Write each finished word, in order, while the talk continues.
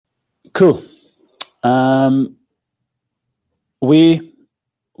Cool. We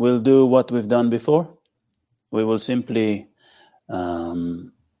will do what we've done before. We will simply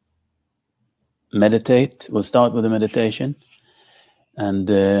meditate. We'll start with a meditation, and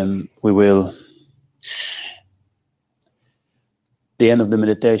we will, the end of the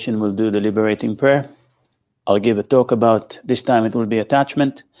meditation, we'll do the liberating prayer. I'll give a talk about, this time it will be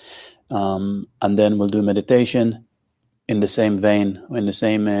attachment, and then we'll do meditation in the same vein, in the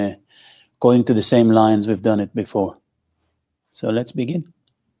same, going to the same lines we've done it before. So let's begin.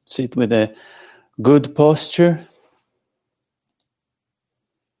 Sit with a good posture.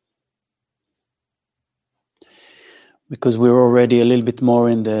 Because we're already a little bit more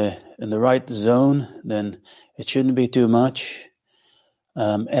in the right zone, then it shouldn't be too much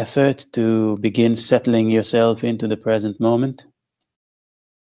effort to begin settling yourself into the present moment.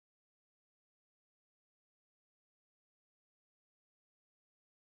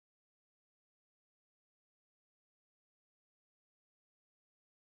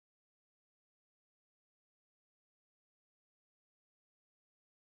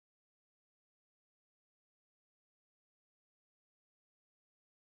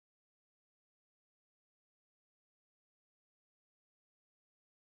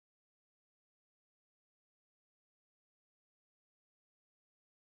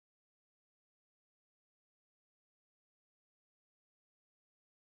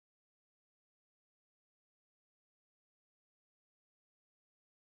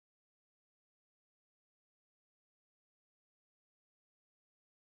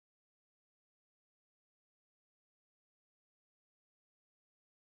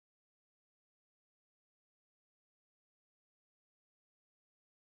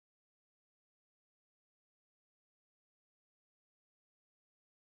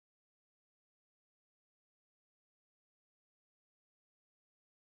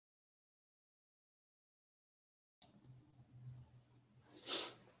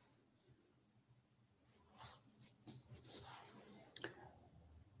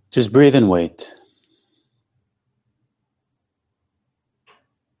 Just breathe and wait.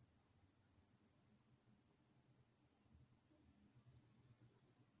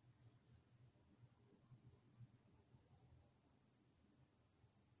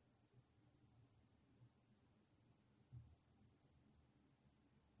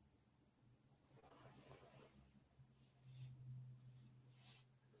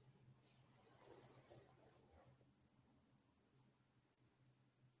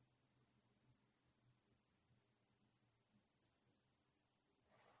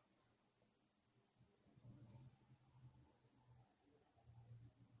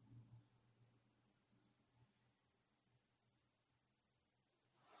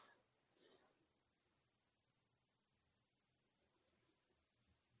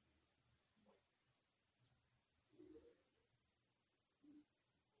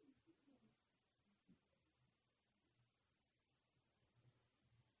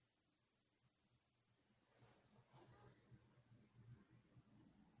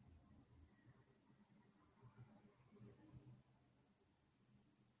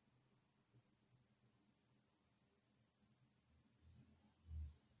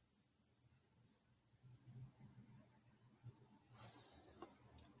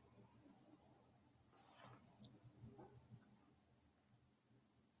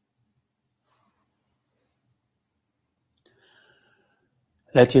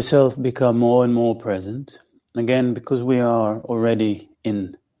 Let yourself become more and more present. Again, because we are already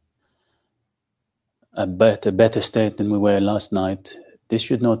in a better state than we were last night, this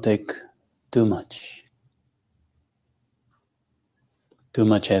should not take too much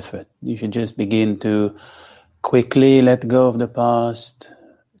effort. You should just begin to quickly let go of the past,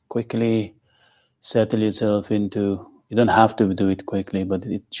 quickly settle yourself into, you don't have to do it quickly, but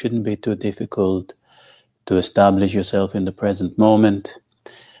it shouldn't be too difficult to establish yourself in the present moment,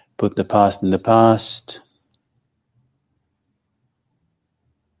 put the past in the past.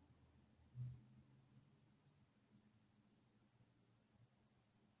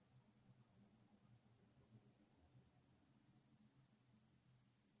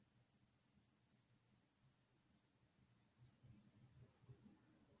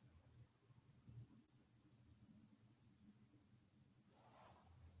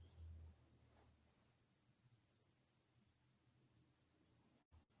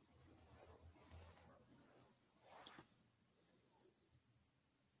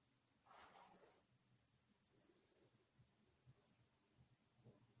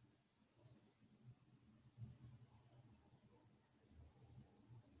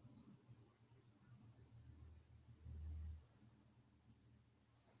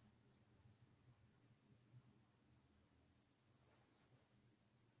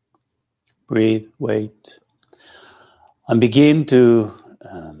 breathe, wait, and begin to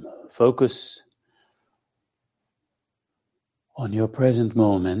focus on your present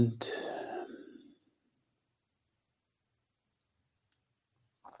moment.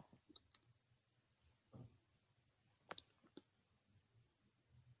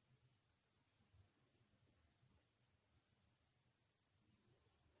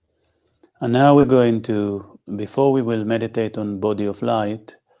 And now we're going to, before we will meditate on body of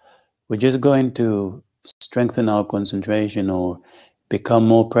light, we're just going to strengthen our concentration or become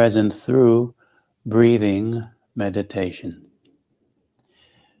more present through breathing meditation.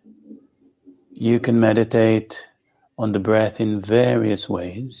 You can meditate on the breath in various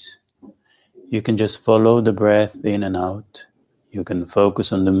ways. You can just follow the breath in and out. You can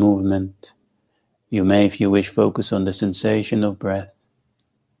focus on the movement. You may, if you wish, focus on the sensation of breath.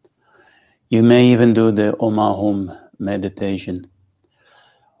 You may even do the Om Ahom meditation.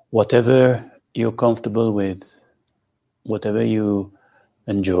 Whatever you're comfortable with, whatever you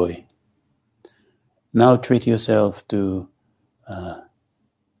enjoy. Now treat yourself to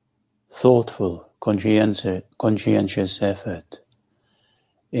thoughtful, conscientious effort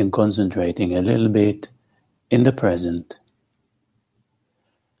in concentrating a little bit in the present,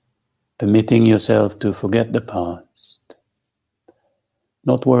 permitting yourself to forget the past,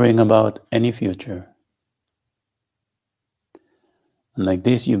 not worrying about any future. And like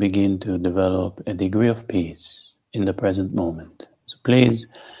this, you begin to develop a degree of peace in the present moment. So please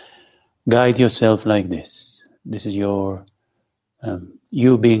guide yourself like this. This is your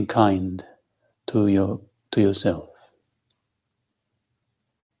you being kind to yourself.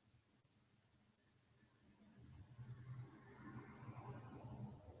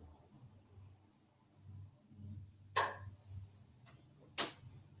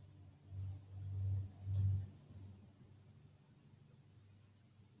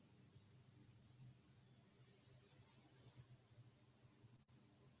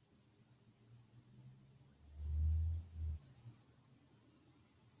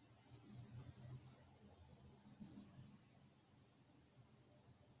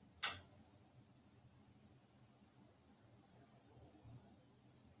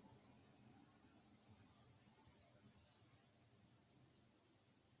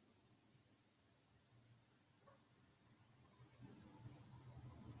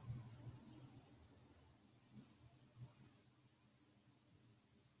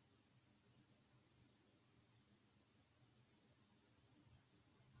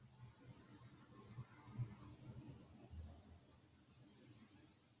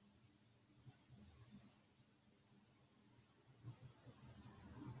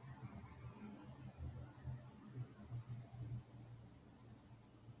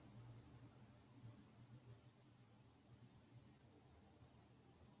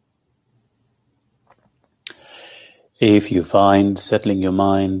 If you find settling your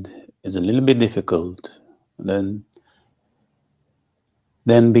mind is a little bit difficult, then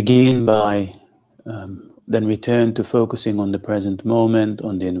begin by, then return to focusing on the present moment,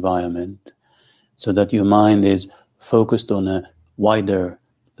 on the environment, so that your mind is focused on a wider,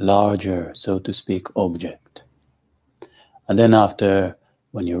 larger, so to speak, object. And then after,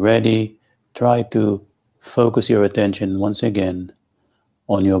 when you're ready, try to focus your attention once again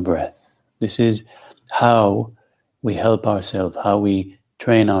on your breath. This is how we help ourselves, how we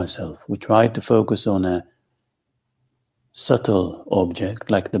train ourselves. We try to focus on a subtle object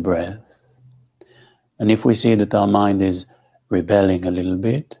like the breath. And if we see that our mind is rebelling a little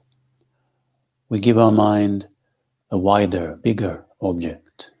bit, we give our mind a wider, bigger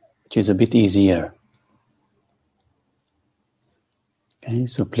object, which is a bit easier. Okay,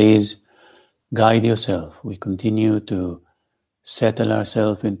 so please guide yourself. We continue to settle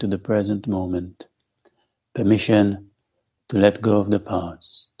ourselves into the present moment. Permission to let go of the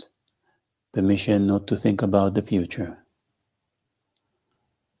past. Permission not to think about the future.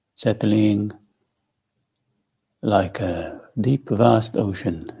 Settling like a deep, vast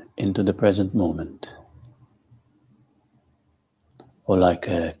ocean into the present moment. Or like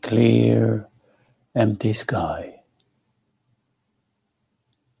a clear, empty sky.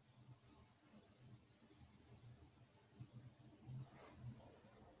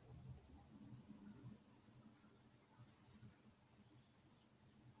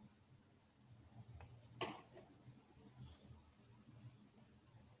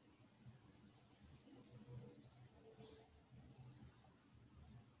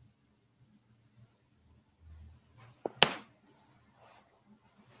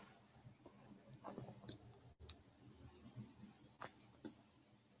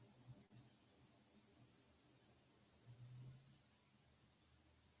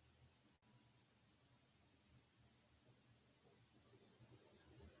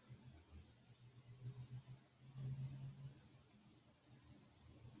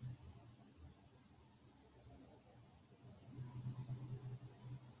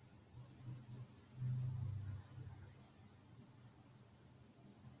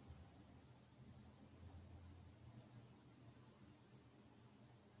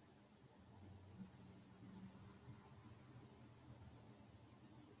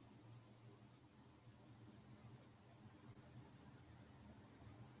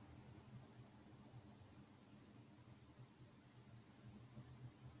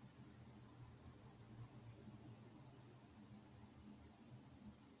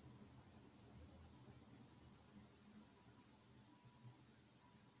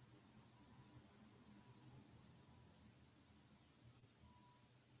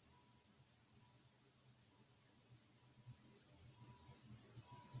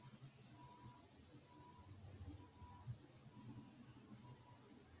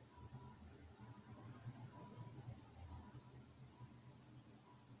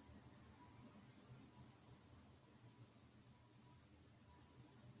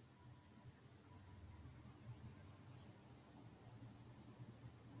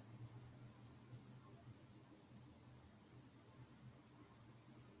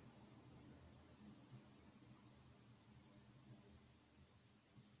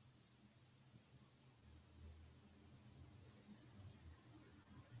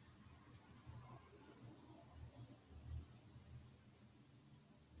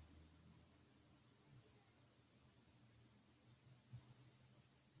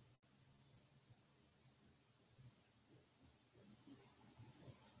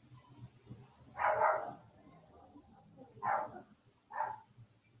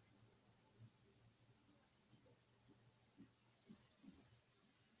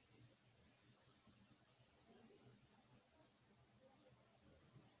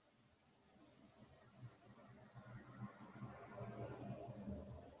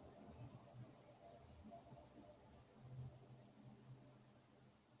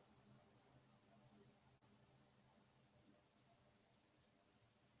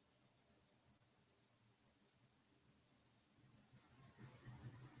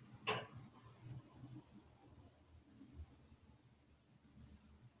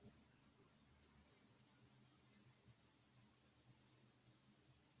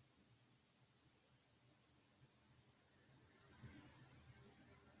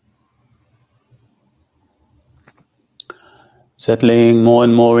 Settling more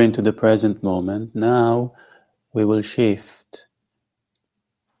and more into the present moment, now we will shift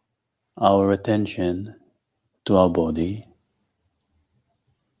our attention to our body.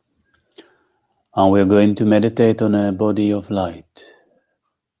 And we're going to meditate on a body of light.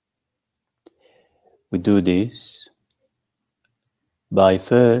 We do this by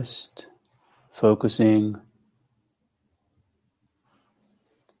first focusing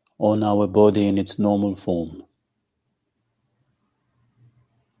on our body in its normal form.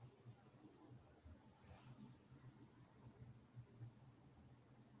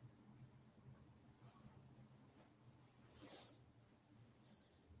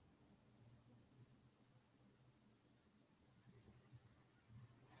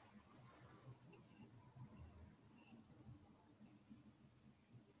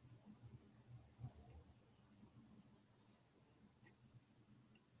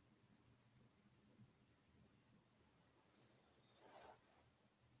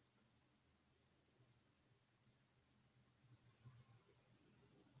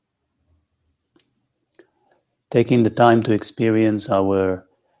 Taking the time to experience our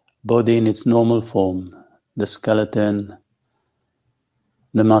body in its normal form, the skeleton,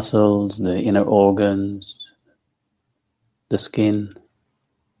 the muscles, the inner organs, the skin,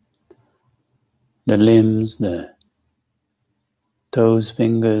 the limbs, the toes,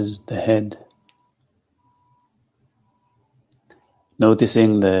 fingers, the head.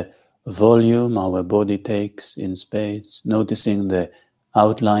 Noticing the volume our body takes in space, noticing the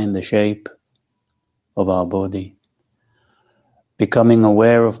outline, the shape of our body, becoming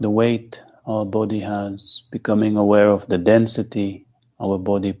aware of the weight our body has, becoming aware of the density our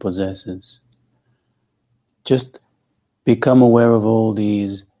body possesses. Just become aware of all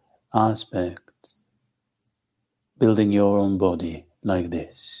these aspects, building your own body like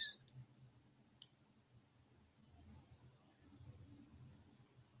this.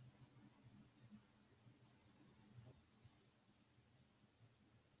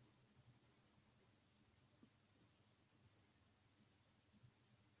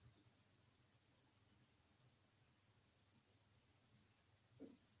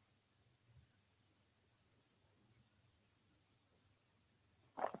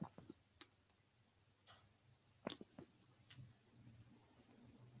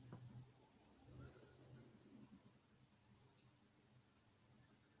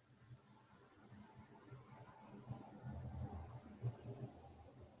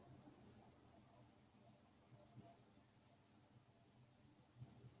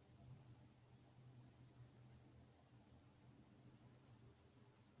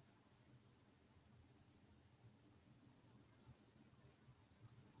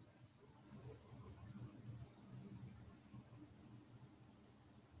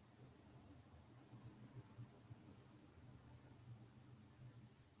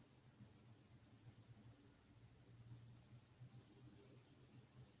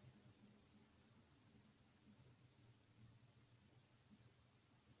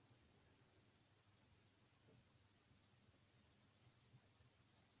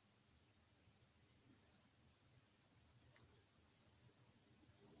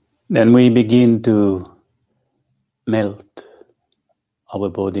 Then we begin to melt our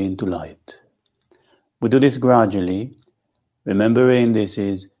body into light. We do this gradually, remembering this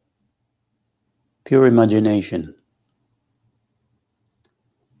is pure imagination.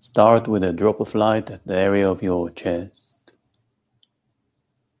 Start with a drop of light at the area of your chest.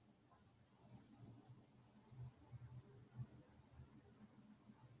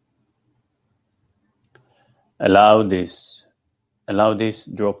 Allow this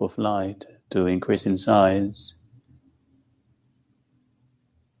drop of light to increase in size.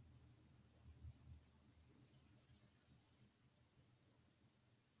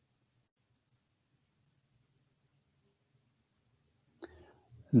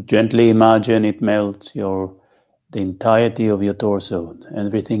 Gently imagine it melts the entirety of your torso,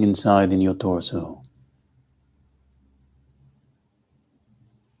 everything inside in your torso.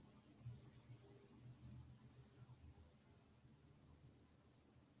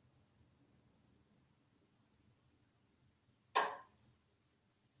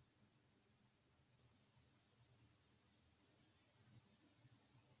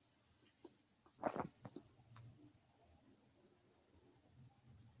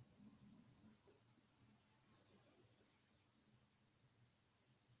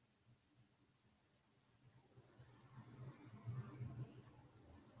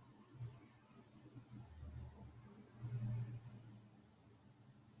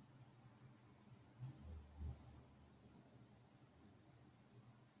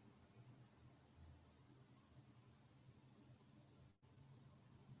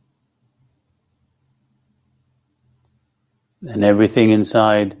 And everything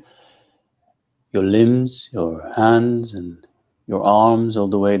inside your limbs, your hands and your arms, all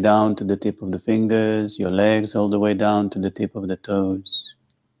the way down to the tip of the fingers, your legs all the way down to the tip of the toes.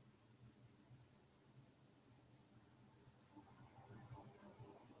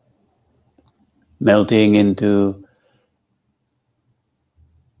 Melting into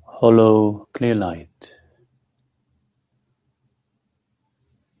hollow, clear light.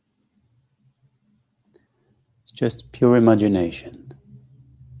 It's just pure imagination.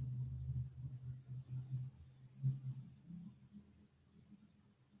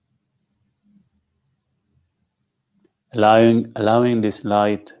 Allowing this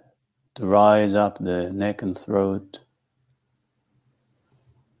light to rise up the neck and throat,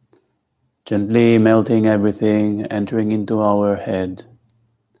 gently melting everything, entering into our head,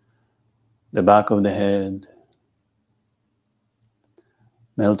 the back of the head,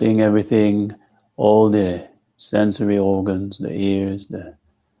 melting everything, all the sensory organs, the ears, the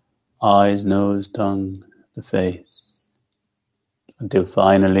eyes, nose, tongue, the face, until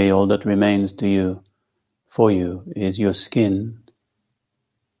finally all that remains to you, for you, is your skin,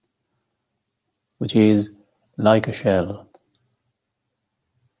 which is like a shell,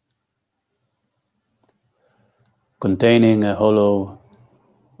 containing a hollow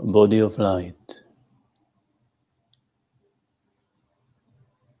body of light.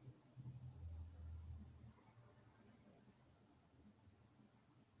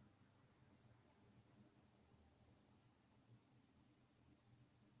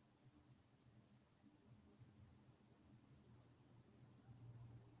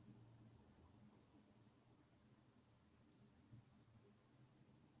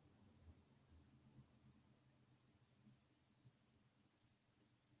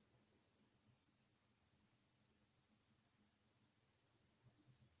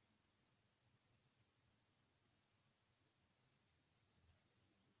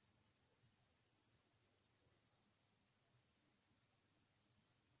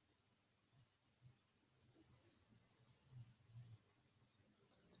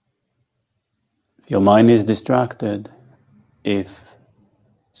 If your mind is distracted, if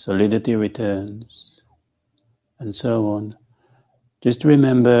solidity returns, and so on, just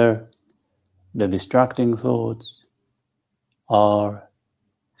remember the distracting thoughts are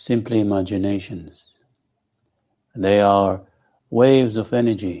simply imaginations. They are waves of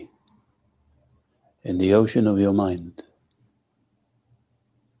energy in the ocean of your mind.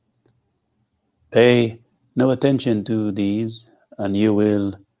 Pay no attention to these, and you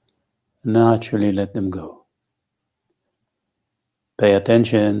will naturally let them go. Pay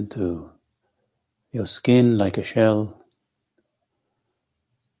attention to your skin like a shell,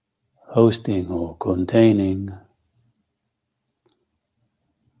 hosting or containing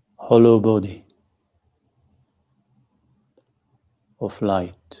hollow body of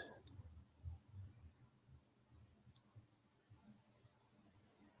light.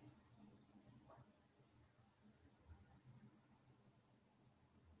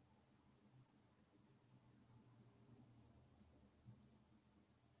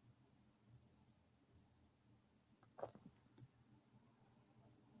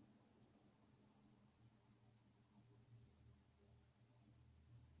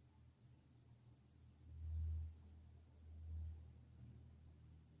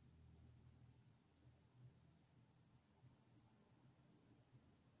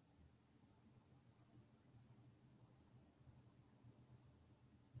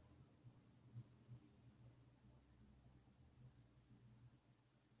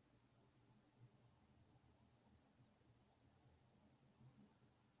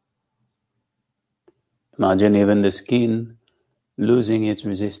 Imagine even the skin losing its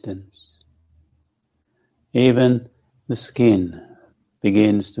resistance. Even the skin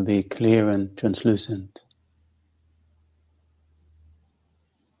begins to be clear and translucent.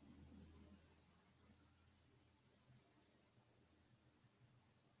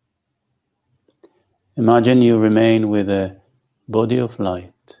 Imagine you remain with a body of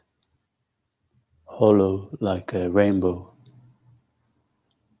light, hollow like a rainbow.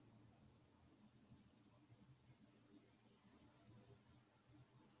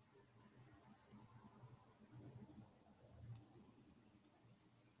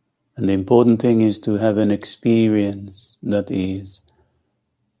 And the important thing is to have an experience that is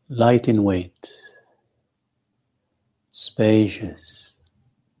light in weight, spacious.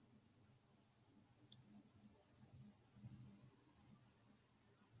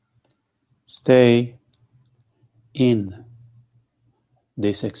 Stay in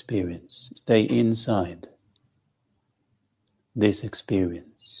this experience. Stay inside this experience.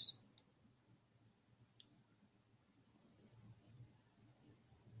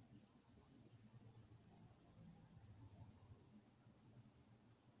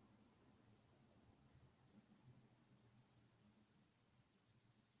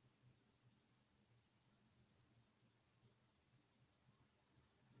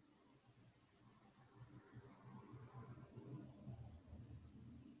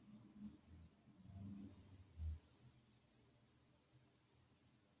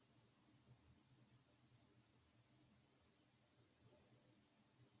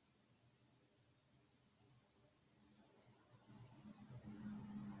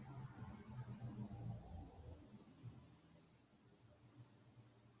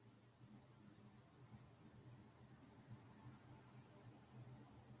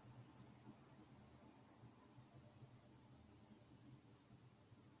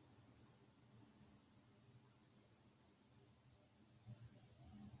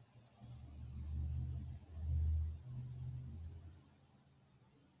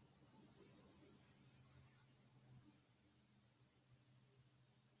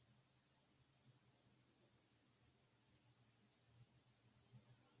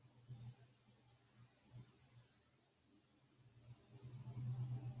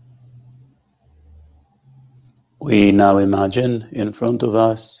 We now imagine in front of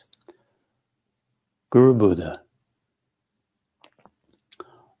us Guru Buddha,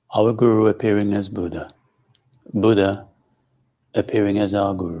 our Guru appearing as Buddha, Buddha appearing as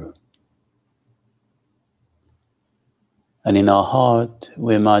our Guru. And in our heart,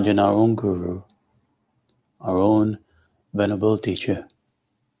 we imagine our own Guru, our own Venerable Teacher.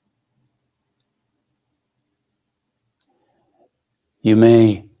 You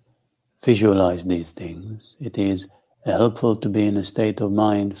may visualize these things. It is helpful to be in a state of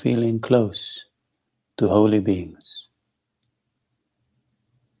mind feeling close to holy beings.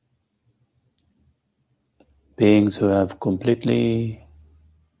 Beings who have completely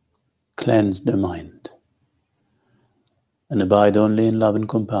cleansed their mind and abide only in love and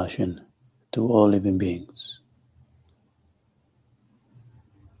compassion to all living beings.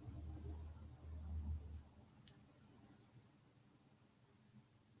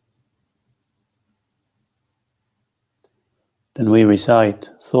 Then we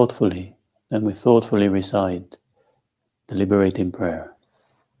thoughtfully recite the liberating prayer.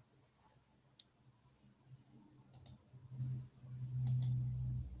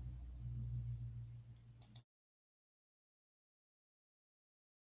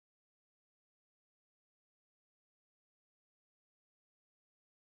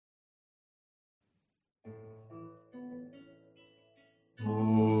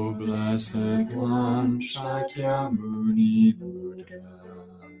 O Blessed One, Shakyamuni Buddha,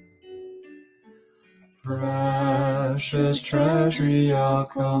 precious treasury of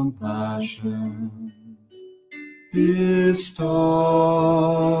compassion, bestower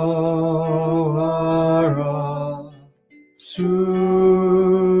of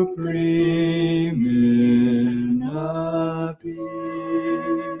supreme inner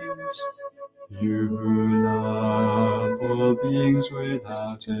peace, you who love all beings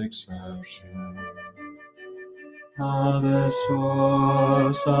without exception, are the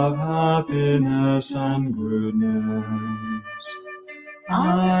source of happiness and goodness,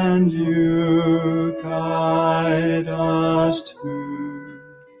 and you guide us to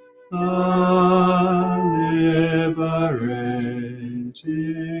the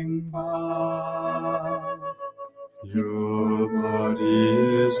liberating path. Your body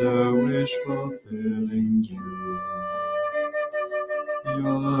is a wish-fulfilling dream.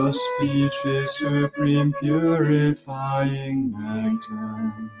 Your speech is supreme purifying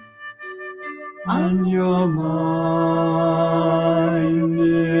nectar, and your mind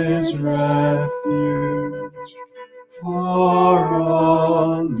is refuge for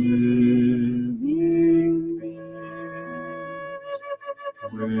all living beings.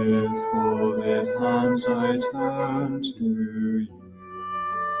 With folded hands I turn to you.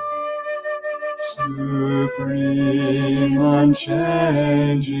 Supreme,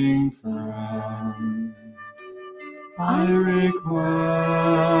 unchanging friend, I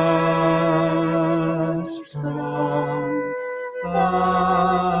request from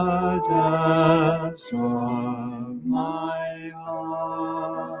the depths of my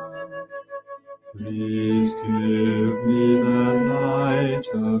heart, please give me the light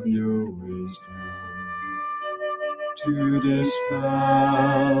of your wisdom to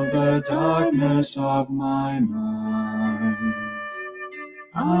dispel the darkness of my mind,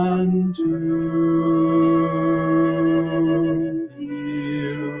 and to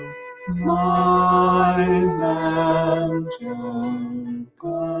heal my mental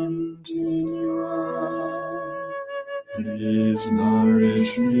continuum. Please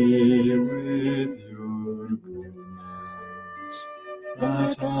nourish me with your goodness,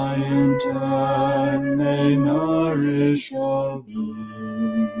 that I in turn may nourish all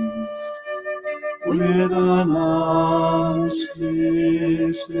beings with an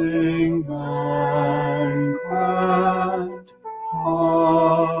unceasing banquet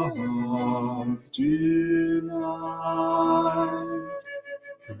of delight.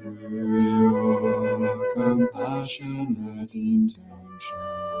 Through your compassionate intention,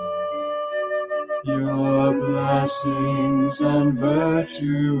 your blessings and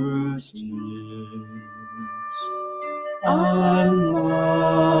virtuous deeds, and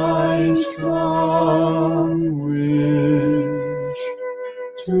my strong wish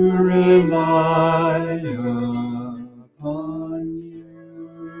to rely upon you,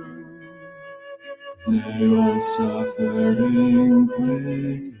 may all suffering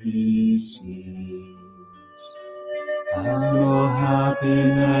quickly cease, and all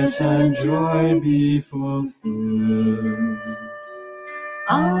happiness and joy be fulfilled,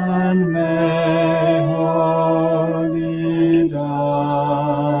 and may holy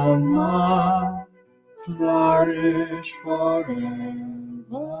Dhamma flourish forevermore.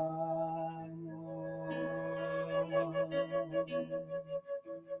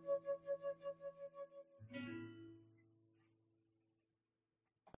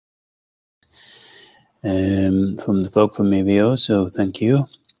 From the folk from EVO, so thank you.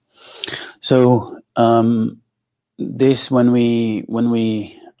 So this, when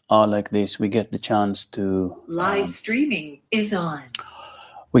we are like this, we get the chance to live streaming is on.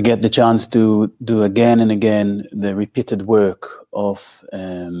 We get the chance to do again and again the repeated work of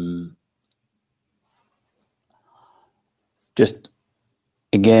just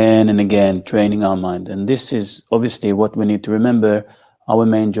again and again training our mind. And this is obviously what we need to remember. Our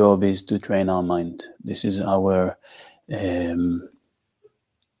main job is to train our mind. This is our this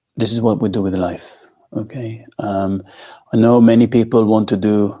is what we do with life. Okay. I know many people want to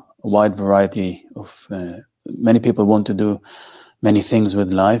do a wide variety of many people want to do many things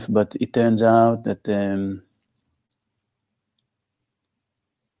with life, but it turns out that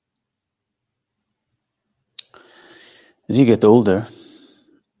as you get older,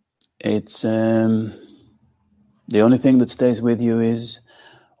 it's the only thing that stays with you is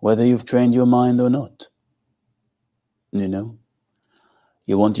whether you've trained your mind or not. You know,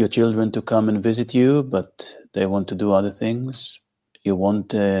 you want your children to come and visit you, but they want to do other things. You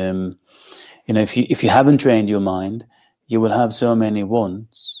want, if you haven't trained your mind, you will have so many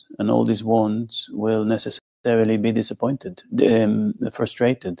wants, and all these wants will necessarily be disappointed,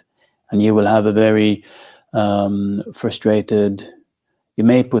 frustrated, and you will have a very frustrated. You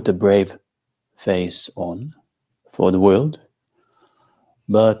may put a brave face on for the world,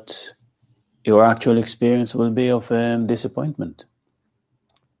 but your actual experience will be of disappointment.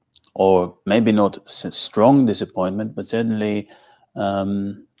 Or maybe not strong disappointment, but certainly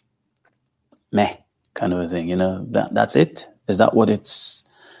meh kind of a thing. You know, that's it. Is that what it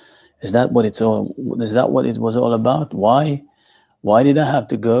was all about? Why did I have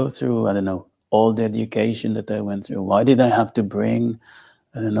to go through, I don't know, all the education that I went through? Why did I have to bring,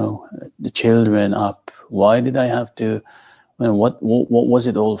 I don't know, the children up? Why did I have to, what was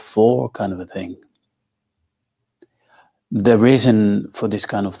it all for, kind of a thing? The reason for this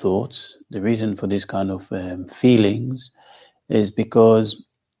kind of thoughts, the reason for this kind of feelings is because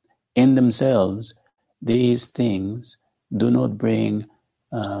in themselves, these things do not bring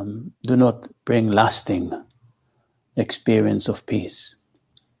lasting experience of peace.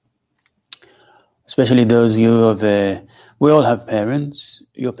 Especially those of you of, we all have parents.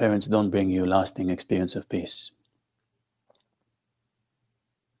 Your parents don't bring you lasting experience of peace.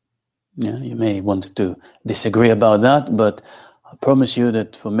 Yeah, you may want to disagree about that, but I promise you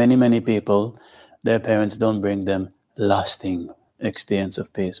that for many, many people, their parents don't bring them lasting experience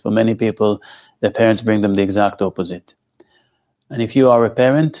of peace. For many people, their parents bring them the exact opposite. And if you are a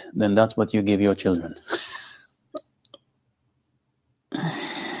parent, then that's what you give your children.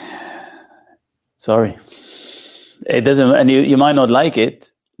 Sorry. It doesn't, and you might not like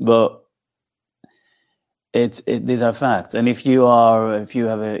it, but these are facts. And if you're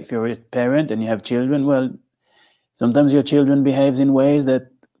a parent and you have children, well, sometimes your children behaves in ways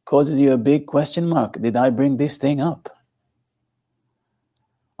that causes you a big question mark. Did I bring this thing up?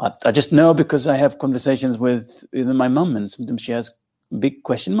 I just know because I have conversations with even my mom, and sometimes she has big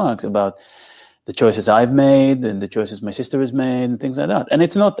question marks about the choices I've made and the choices my sister has made and things like that. And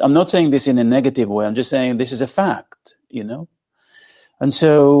I'm not saying this in a negative way. I'm just saying this is a fact, you know? And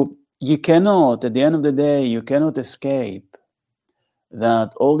so you cannot, at the end of the day, you cannot escape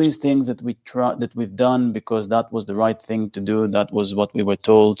that all these things that we've done because that was the right thing to do, that was what we were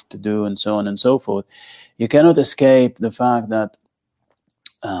told to do, and so on and so forth. You cannot escape the fact that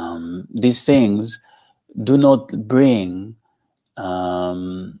these things do not bring a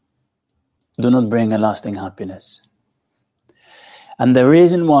lasting happiness. And the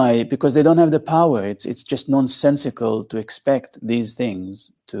reason why, because they don't have the power. It's just nonsensical to expect these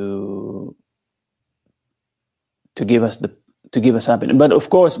things to give us happiness. But of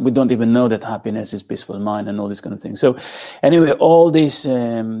course, we don't even know that happiness is peaceful mind and all this kind of thing. So anyway, all this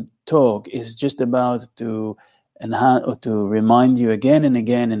talk is just about to enhance or to remind you again and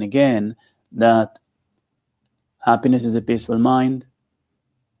again and again that happiness is a peaceful mind.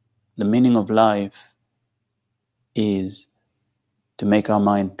 The meaning of life is to make our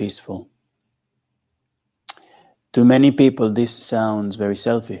mind peaceful. To many people, this sounds very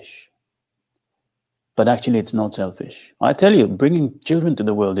selfish. But actually, it's not selfish. I tell you, bringing children to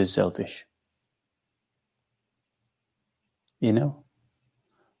the world is selfish. You know?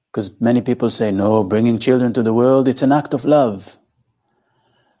 Because many people say, no, bringing children to the world, it's an act of love.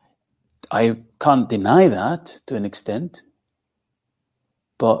 I can't deny that to an extent.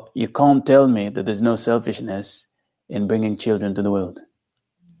 But you can't tell me that there's no selfishness in bringing children to the world.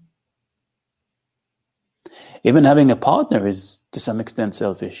 Even having a partner is to some extent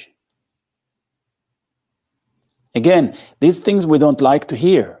selfish. Again, these things we don't like to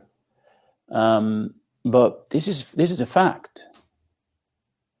hear, but this is a fact.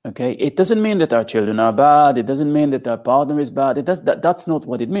 Okay, it doesn't mean that our children are bad. It doesn't mean that our partner is bad. That's not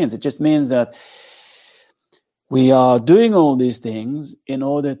what it means. It just means that we are doing all these things in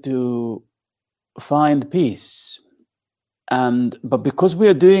order to find peace. But because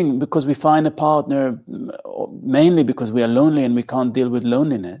we find a partner, mainly because we are lonely and we can't deal with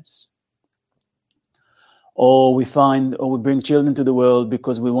loneliness, or we bring children to the world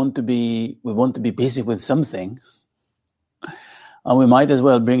because we want to be busy with something. And we might as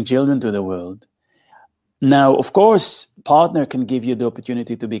well bring children to the world. Now, of course, partner can give you the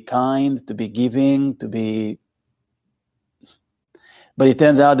opportunity to be kind, to be giving, but it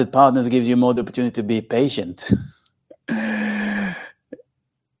turns out that partners gives you more the opportunity to be patient.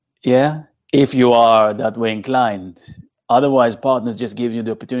 Yeah, if you are that way inclined. Otherwise, partners just give you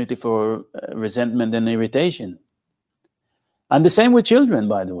the opportunity for resentment and irritation. And the same with children,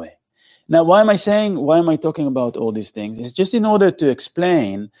 by the way. Now, why am I talking about all these things? It's just in order to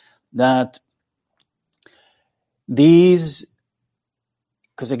explain that because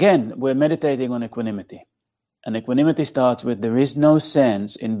again, we're meditating on equanimity. And equanimity starts with there is no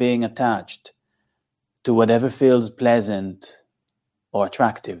sense in being attached to whatever feels pleasant or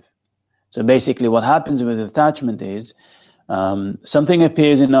attractive. So basically what happens with attachment is something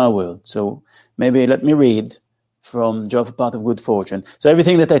appears in our world. So maybe let me read from Joyful Path of Good Fortune. So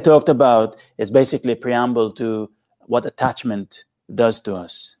everything that I talked about is basically a preamble to what attachment does to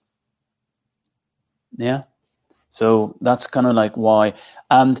us. Yeah? So that's kind of like why.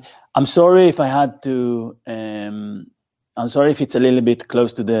 And I'm sorry if I had to, I'm sorry if it's a little bit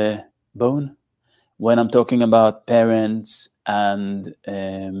close to the bone when I'm talking about parents and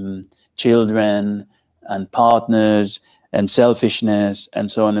children and partners and selfishness and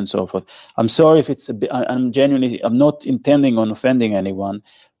so on and so forth. I'm sorry if it's a bit, I'm not intending on offending anyone,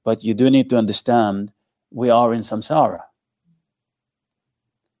 but you do need to understand we are in samsara.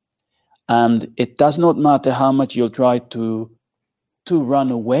 And it does not matter how much you'll try to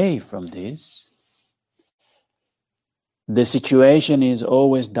run away from this. The situation is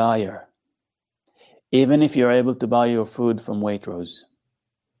always dire, even if you're able to buy your food from Waitrose.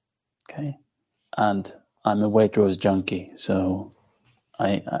 Okay? And I'm a Waitrose junkie, so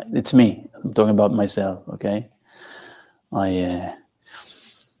it's me. I'm talking about myself, okay? I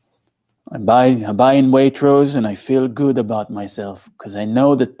buy in Waitrose and I feel good about myself because I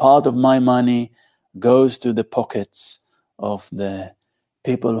know that part of my money goes to the pockets of the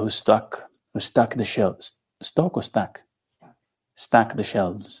people who stack the shelves. Stock or stack? Stack the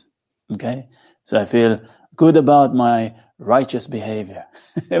shelves. Okay? So I feel good about my righteous behavior.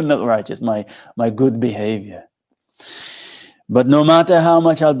 Not righteous, my good behavior. But no matter how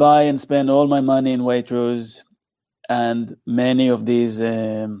much I'll buy and spend all my money in Waitrose, and many of these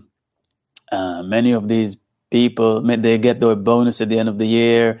people, they get their bonus at the end of the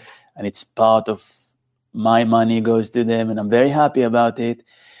year, and it's part of my money goes to them, and I'm very happy about it,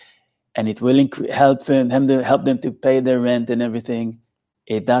 and it will help them to pay their rent and everything.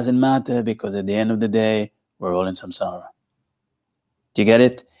 It doesn't matter because at the end of the day, we're all in samsara. Do you get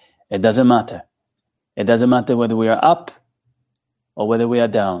it? It doesn't matter. It doesn't matter whether we are up or whether we are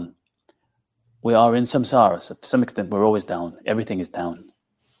down. We are in samsara. So to some extent, we're always down. Everything is down.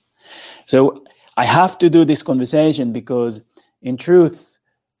 So I have to do this conversation because in truth,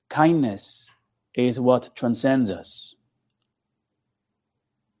 kindness is what transcends us.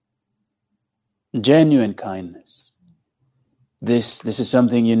 Genuine kindness. This is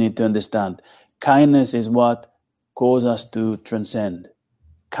something you need to understand. Kindness is what causes us to transcend.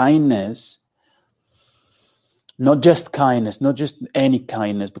 Kindness, not just kindness, not just any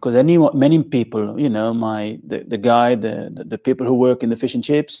kindness, because many people, the people who work in the fish and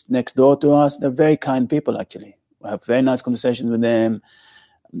chips next door to us, they're very kind people actually. We have very nice conversations with them,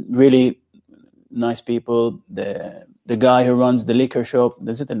 really nice people. The guy who runs the liquor shop,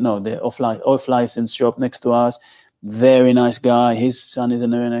 the off license shop next to us, very nice guy. His son is a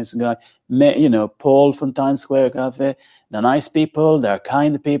very nice guy. Paul from Times Square Cafe. They're nice people. They're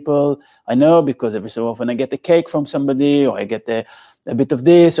kind people. I know because every so often I get a cake from somebody, or I get a bit of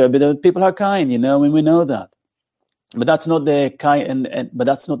this, or a bit of. People are kind, and we know that. But that's not the but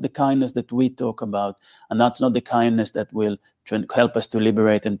that's not the kindness that we talk about, and that's not the kindness that will help us to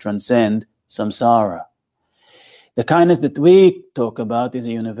liberate and transcend samsara. The kindness that we talk about is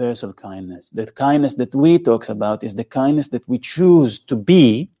a universal kindness. The kindness that we talk about is the kindness that we choose to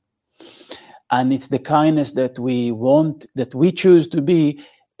be, and it's the kindness that we choose to be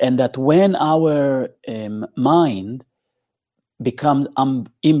and that when our mind becomes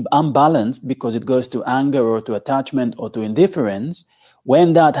unbalanced because it goes to anger or to attachment or to indifference,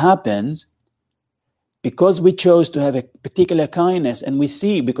 when that happens, because we chose to have a particular kindness, and we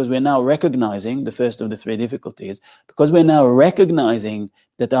see, because we're now recognizing the first of the three difficulties, because we're now recognizing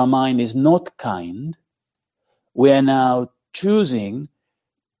that our mind is not kind, we are now choosing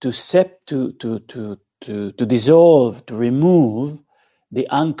to dissolve, to remove the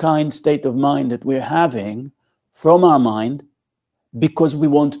unkind state of mind that we're having from our mind, because we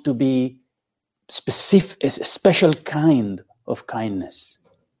want to be specific, a special kind of kindness.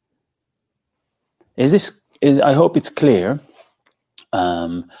 I hope it's clear.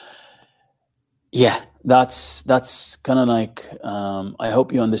 That's kind of like, I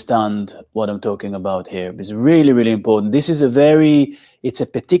hope you understand what I'm talking about here. It's really, really important. This is it's a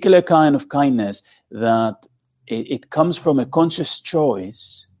particular kind of kindness that it comes from a conscious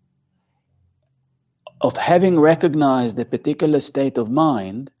choice of having recognized a particular state of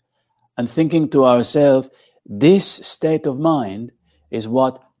mind and thinking to ourselves, this state of mind is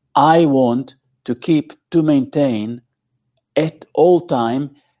what I want to keep, to maintain at all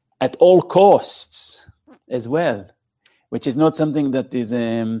time, at all costs as well, which is not something that is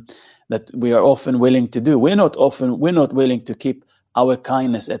that we are often willing to do. We're not willing to keep our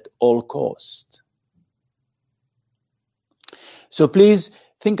kindness at all costs. So please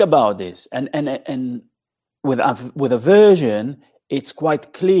think about this, and with aversion, it's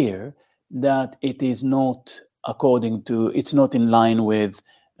quite clear that it is not it's not in line with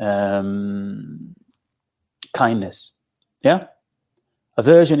kindness. Yeah?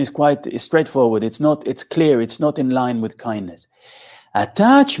 Aversion is quite straightforward. It's clear. It's not in line with kindness.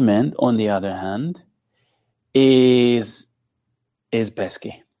 Attachment, on the other hand, is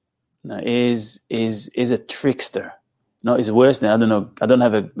pesky. No, is a trickster. No, it's worse than, I don't know. I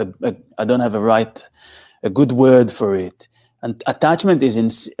don't have a good word for it. And attachment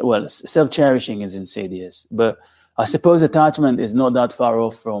is self-cherishing is insidious, but I suppose attachment is not that far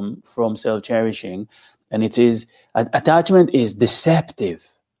off from self-cherishing, and attachment is deceptive.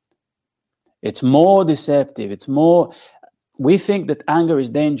 It's more deceptive. We think that anger is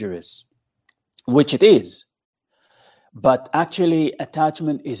dangerous, which it is, but actually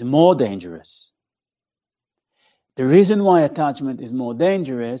attachment is more dangerous. The reason why attachment is more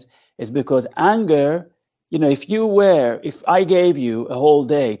dangerous is because anger, if I gave you a whole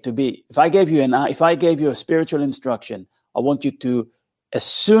day if I gave you a spiritual instruction, I want you to, as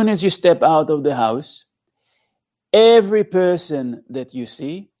soon as you step out of the house, every person that you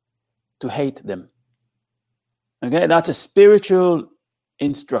see, to hate them. Okay, that's a spiritual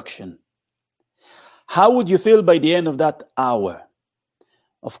instruction. How would you feel by the end of that hour?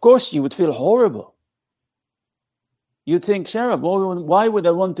 Of course, you would feel horrible. You'd think, Sharab, why would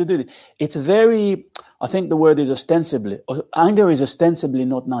I want to do this? It's I think the word is ostensibly. Anger is ostensibly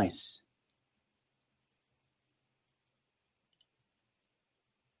not nice.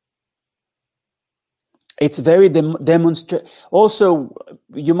 It's very demonstrative. Also,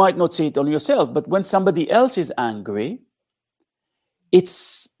 you might not see it on yourself, but when somebody else is angry,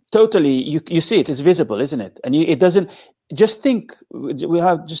 it's totally, you see it, it's visible, isn't it? And it doesn't, just think,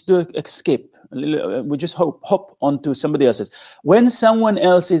 just do a skip. We just hop onto somebody else's. When someone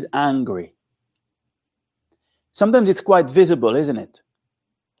else is angry, sometimes it's quite visible, isn't it?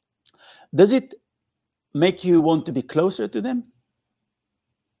 Does it make you want to be closer to them?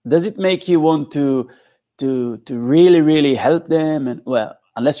 Does it make you want to really, really help them? And well,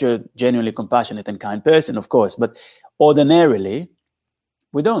 unless you're a genuinely compassionate and kind person, of course, but ordinarily,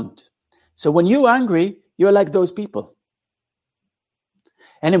 we don't. So when you're angry, you're like those people.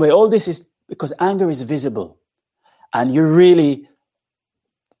 Anyway, all this is because anger is visible, and you really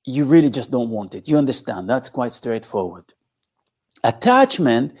just don't want it. You understand? That's quite straightforward.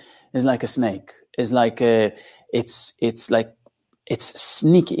 Attachment is like a snake. It's like it's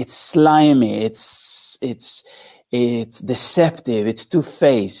sneaky. It's slimy. It's deceptive. It's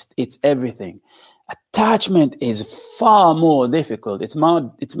two-faced. It's everything. Attachment is far more difficult. It's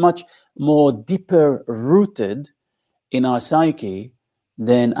much more deeper rooted in our psyche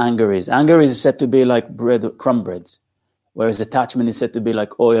than anger is. Anger is said to be like crumb breads, whereas attachment is said to be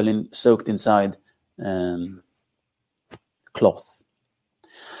like oil soaked inside cloth.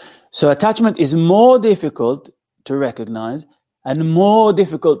 So attachment is more difficult to recognize and more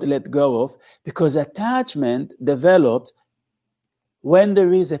difficult to let go of, because attachment develops when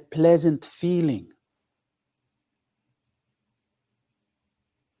there is a pleasant feeling.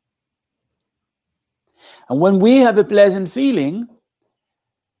 And when we have a pleasant feeling,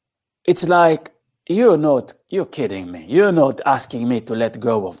 it's like, you're kidding me. You're not asking me to let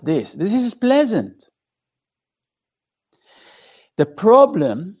go of this. This is pleasant. The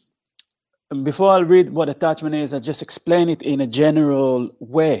problem, before I read what attachment is, I'll just explain it in a general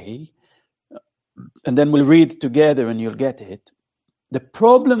way, and then we'll read together and you'll get it. The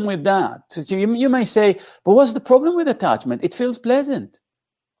problem with that, so you may say, but what's the problem with attachment? It feels pleasant.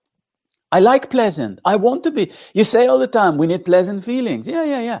 I like pleasant. I want to be. You say all the time, we need pleasant feelings.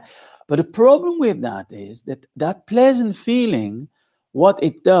 Yeah. But the problem with that is that pleasant feeling, what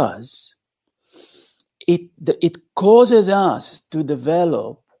it does, it causes us to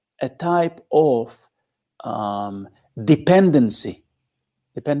develop a type of dependency.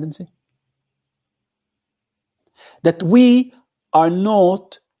 That we are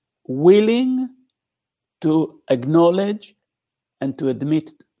not willing to acknowledge and to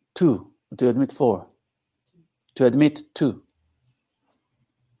admit to.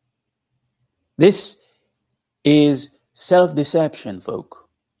 This is self-deception, folk.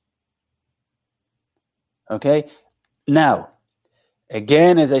 Okay? Now,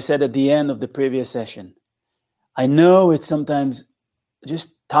 again, as I said at the end of the previous session, I know it's sometimes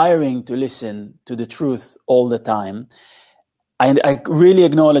just tiring to listen to the truth all the time. I really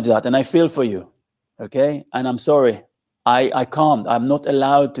acknowledge that, and I feel for you, okay? And I'm sorry. I can't. I'm not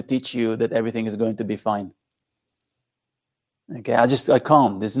allowed to teach you that everything is going to be fine. Okay, I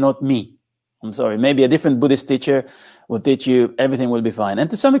can't. This is not me. I'm sorry. Maybe a different Buddhist teacher will teach you everything will be fine. And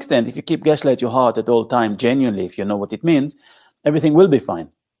to some extent, if you keep Geshe at your heart at all time, genuinely, if you know what it means, everything will be fine.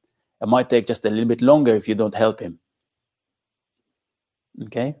 It might take just a little bit longer if you don't help him.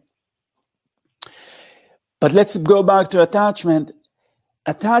 Okay? But let's go back to attachment.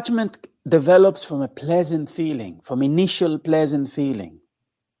 Attachment develops from a pleasant feeling, from initial pleasant feeling.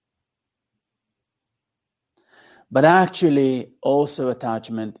 But actually, also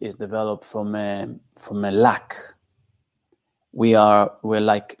attachment is developed from a lack. We're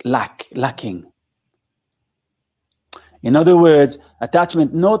lacking. In other words,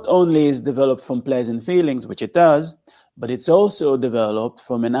 attachment not only is developed from pleasant feelings, which it does, but it's also developed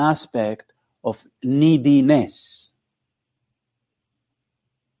from an aspect of neediness.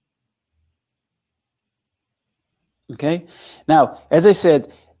 Okay? Now, as I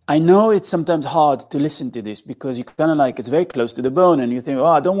said, I know it's sometimes hard to listen to this because you kind of like, it's very close to the bone and you think, oh,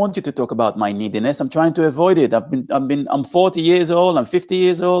 I don't want you to talk about my neediness. I'm trying to avoid it. I'm 40 years old, I'm 50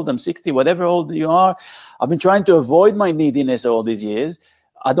 years old, I'm 60, whatever old you are. I've been trying to avoid my neediness all these years.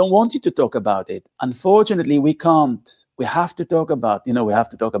 I don't want you to talk about it. Unfortunately, we can't. We have to talk about, we have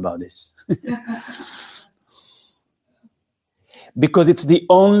to talk about this. Because it's the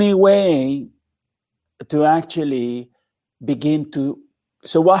only way to actually begin to.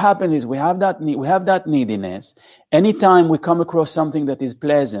 So what happens is we have that neediness. Anytime we come across something that is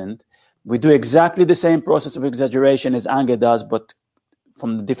pleasant, we do exactly the same process of exaggeration as anger does, but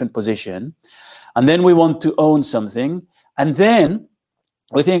from a different position. And then we want to own something. And then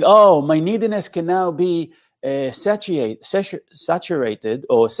we think, oh, my neediness can now be saturated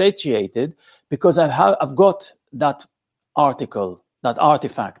or satiated because I've got that article, that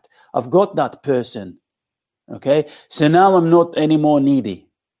artifact. I've got that person. Okay, so now I'm not any more needy.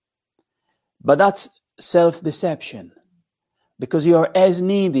 But that's self-deception because you are as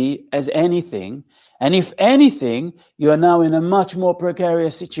needy as anything. And if anything, you are now in a much more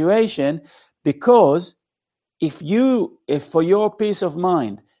precarious situation because if for your peace of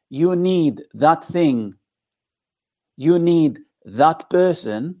mind, you need that thing, you need that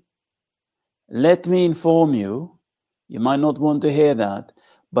person, let me inform you, you might not want to hear that,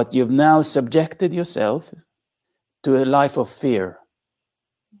 but you've now subjected yourself to a life of fear.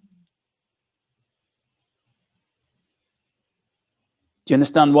 Do you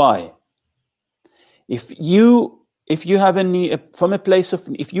understand why? If you have a need from a place of,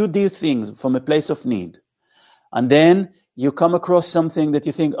 if you do things from a place of need, and then you come across something that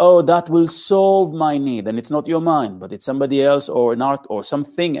you think, oh, that will solve my need, and it's not your mind, but it's somebody else or an art or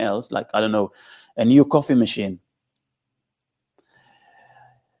something else, like, I don't know, a new coffee machine.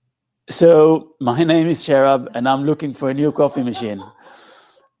 So my name is Sherab, and I'm looking for a new coffee machine.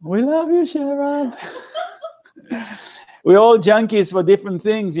 We love you, Sherab. We're all junkies for different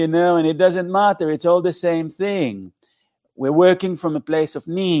things, and it doesn't matter. It's all the same thing. We're working from a place of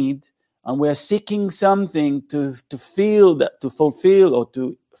need, and we're seeking something to feel that, to fulfill or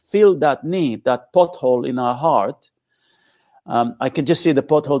to fill that need, that pothole in our heart. I can just see the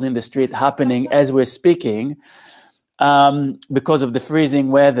potholes in the street happening as we're speaking. because of the freezing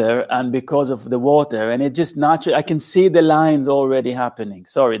weather and because of the water. And it just naturally, I can see the lines already happening.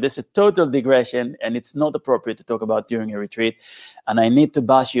 Sorry, this is a total digression, and it's not appropriate to talk about during a retreat. And I need to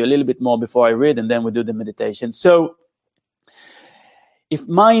bash you a little bit more before I read, and then we do the meditation. So if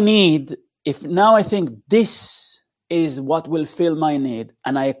now I think this is what will fill my need,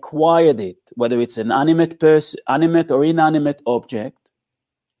 and I acquired it, whether it's an animate or inanimate object,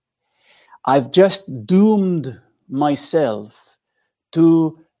 I've just doomed myself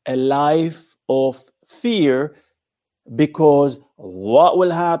to a life of fear, because what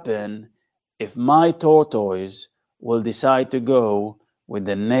will happen if my tortoise will decide to go with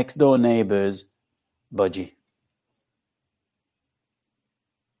the next door neighbor's budgie?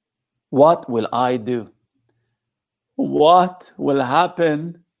 What will I do? What will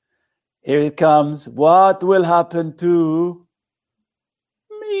happen? Here it comes. What will happen to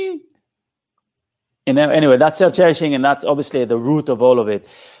me? Anyway, that's self-cherishing, and that's obviously the root of all of it.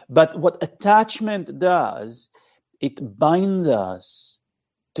 But what attachment does, it binds us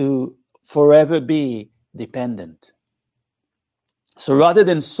to forever be dependent. So rather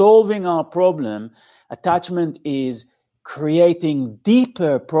than solving our problem, attachment is creating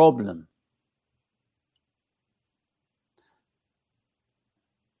deeper problem.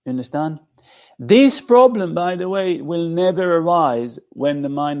 You understand? This problem, by the way, will never arise when the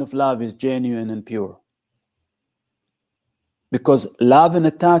mind of love is genuine and pure. Because love and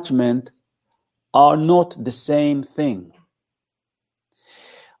attachment are not the same thing.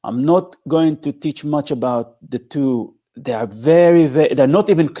 I'm not going to teach much about the two. They are they're not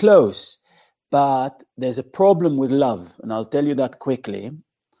even close, but there's a problem with love, and I'll tell you that quickly.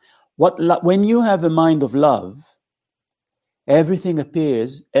 When you have a mind of love, everything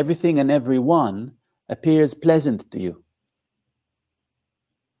and everyone appears pleasant to you.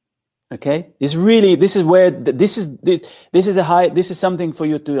 Okay? This is something for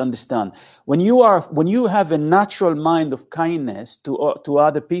you to understand. When you have a natural mind of kindness to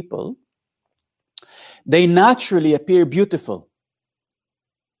other people, they naturally appear beautiful.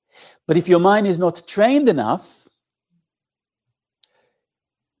 But if your mind is not trained enough,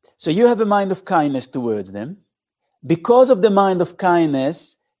 so you have a mind of kindness towards them, because of the mind of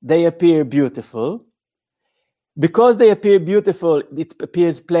kindness, they appear beautiful. Because they appear beautiful, it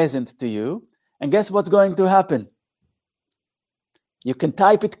appears pleasant to you. And guess what's going to happen? You can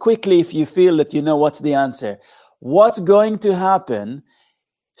type it quickly if you feel that you know what's the answer. What's going to happen?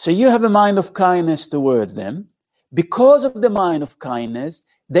 So you have a mind of kindness towards them. Because of the mind of kindness,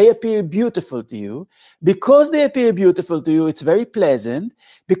 they appear beautiful to you. Because they appear beautiful to you, it's very pleasant.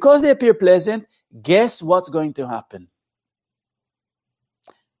 Because they appear pleasant, guess what's going to happen?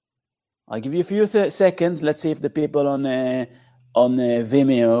 I'll give you a few seconds. Let's see if the people on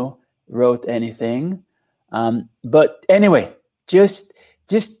Vimeo wrote anything. But anyway, just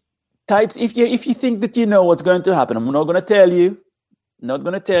type if you think that you know what's going to happen. I'm not going to tell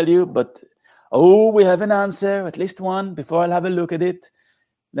you. But we have an answer, at least one. Before I'll have a look at it,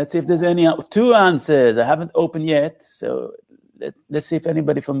 let's see if there's any two answers. I haven't opened yet, so let's see if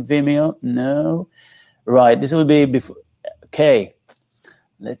anybody from Vimeo. No, right. This will be before. Okay.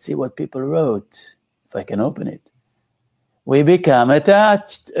 Let's see what people wrote, if I can open it. We become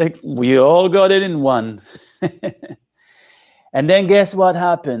attached. We all got it in one. And then guess what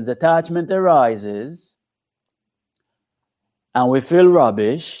happens? Attachment arises, and we feel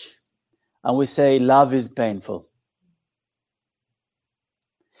rubbish, and we say love is painful.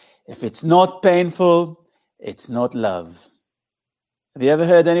 If it's not painful, it's not love. Have you ever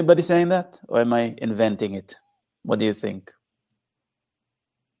heard anybody saying that? Or am I inventing it? What do you think?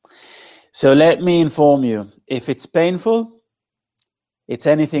 So let me inform you, if it's painful, it's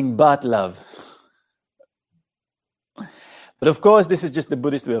anything but love. But of course, this is just the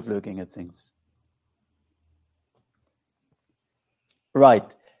Buddhist way of looking at things.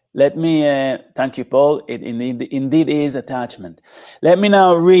 Right. Let me, thank you, Paul. It indeed is attachment. Let me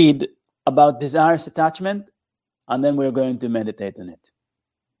now read about desirous attachment, and then we're going to meditate on it.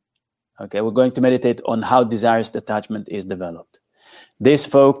 Okay, we're going to meditate on how desirous attachment is developed. This,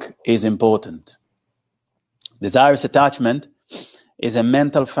 folk, is important. Desirous attachment is a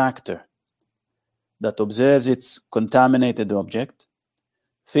mental factor that observes its contaminated object,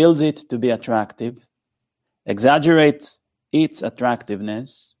 feels it to be attractive, exaggerates its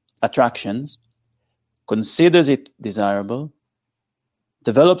attractions, considers it desirable,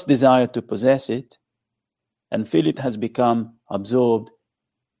 develops desire to possess it, and feel it has become absorbed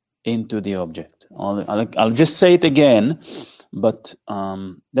into the object. I'll just say it again. But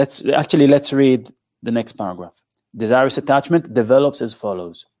let's read the next paragraph. Desirous attachment develops as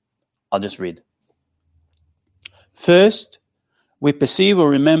follows. I'll just read. First, we perceive or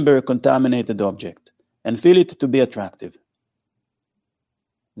remember a contaminated object and feel it to be attractive.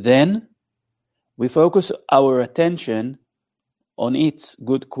 Then, we focus our attention on its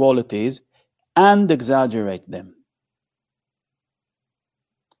good qualities and exaggerate them.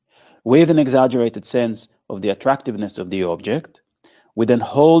 With an exaggerated sense of the attractiveness of the object, we then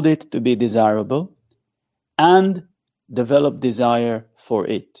hold it to be desirable and develop desire for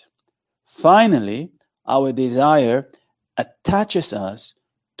it. Finally, our desire attaches us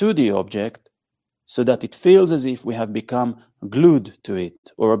to the object so that it feels as if we have become glued to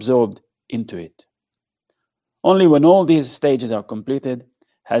it or absorbed into it. Only when all these stages are completed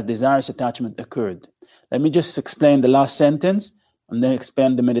has desirous attachment occurred. Let me just explain the last sentence and then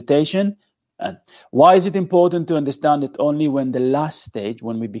expand the meditation. Why is it important to understand it only when the last stage,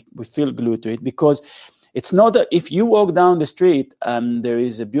 when we feel glued to it? Because it's not that if you walk down the street and there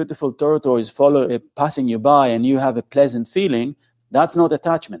is a beautiful tortoise passing you by and you have a pleasant feeling, that's not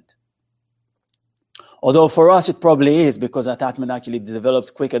attachment. Although for us it probably is, because attachment actually develops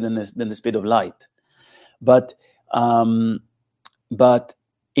quicker than the speed of light. But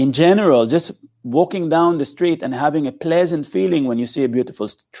in general, just walking down the street and having a pleasant feeling when you see a beautiful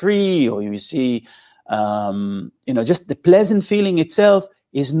tree or you see, just the pleasant feeling itself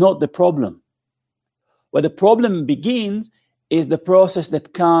is not the problem. Where the problem begins is the process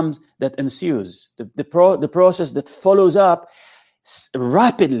that ensues, the process that follows up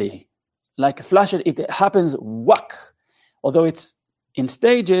rapidly, like a flash. It happens whack. Although it's in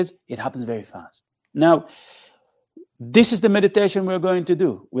stages, it happens very fast. Now, this is the meditation we're going to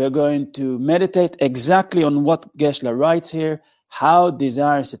do. We're going to meditate exactly on what Geshe-la writes here, how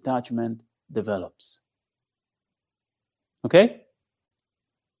desirous attachment develops. Okay?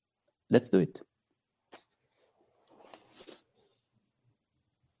 Let's do it.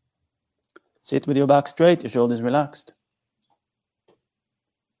 Sit with your back straight, your shoulders relaxed.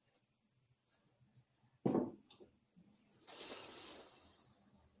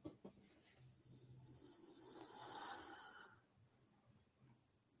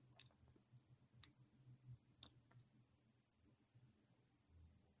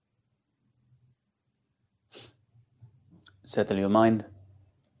 Settle your mind.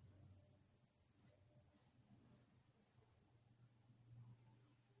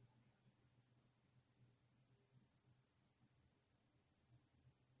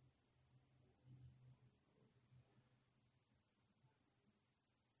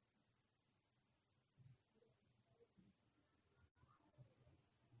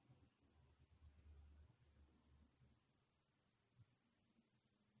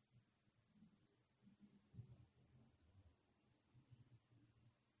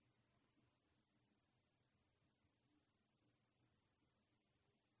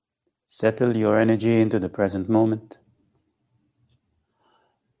 Settle your energy into the present moment.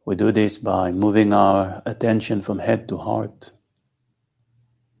 We do this by moving our attention from head to heart.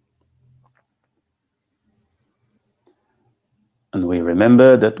 And we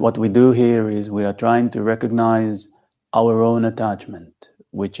remember that what we do here is we are trying to recognize our own attachment,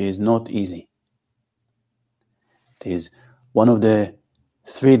 which is not easy. It is one of the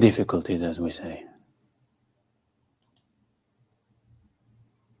three difficulties, as we say.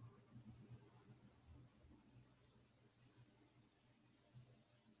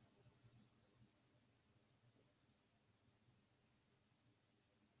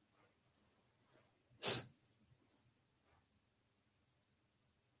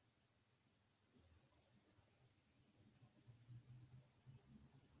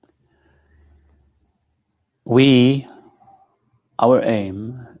 Our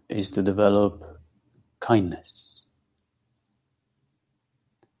aim is to develop kindness.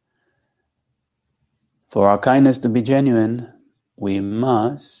 For our kindness to be genuine, we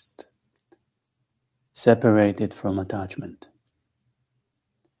must separate it from attachment.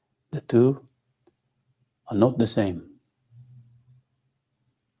 The two are not the same.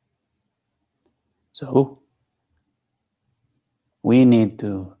 So, we need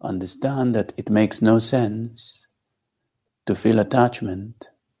to understand that it makes no sense to feel attachment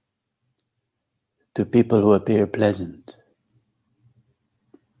to people who appear pleasant.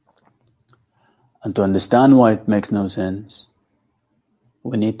 And to understand why it makes no sense,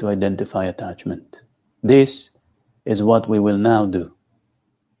 we need to identify attachment. This is what we will now do.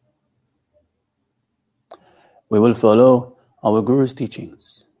 We will follow our Guru's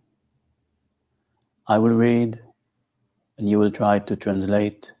teachings. I will read, and you will try to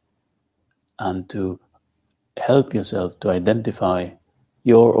translate and to help yourself to identify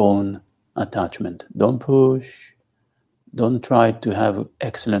your own attachment. Don't push. Don't try to have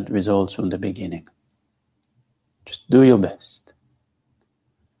excellent results from the beginning. Just do your best.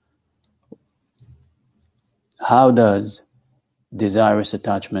 How does desirous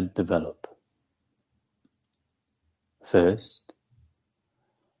attachment develop? First,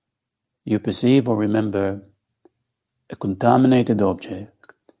 you perceive or remember a contaminated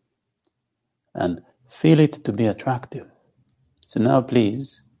object and feel it to be attractive. So now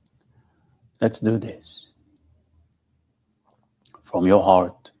please, let's do this. From your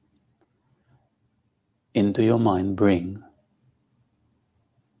heart into your mind, bring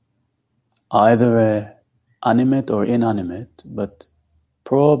either a animate or inanimate, but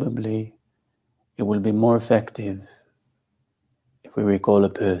probably it will be more effective if we recall a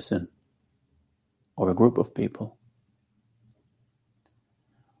person or a group of people.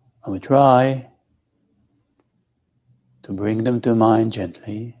 And we try to bring them to mind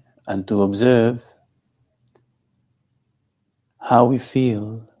gently and to observe how we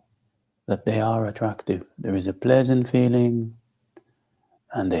feel that they are attractive. There is a pleasant feeling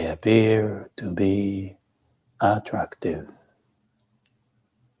and they appear to be attractive.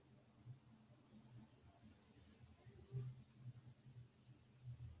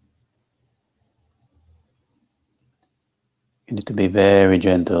 You need to be very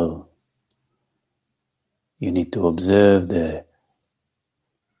gentle. You need to observe the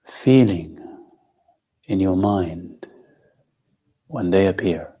feeling in your mind when they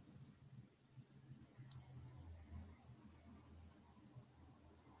appear.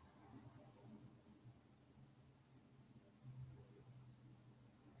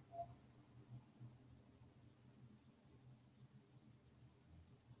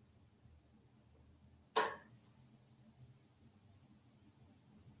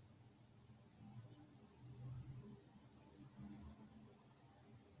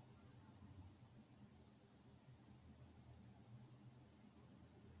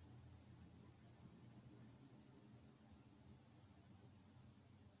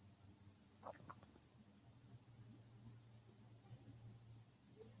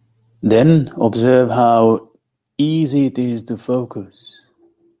 Then observe how easy it is to focus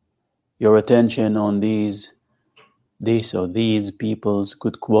your attention on this or these people's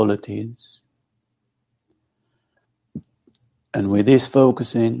good qualities. And with this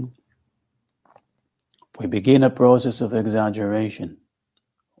focusing, we begin a process of exaggeration.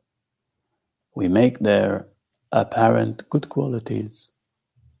 We make their apparent good qualities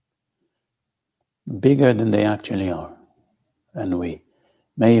bigger than they actually are. And we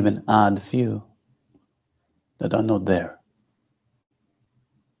may even add few that are not there.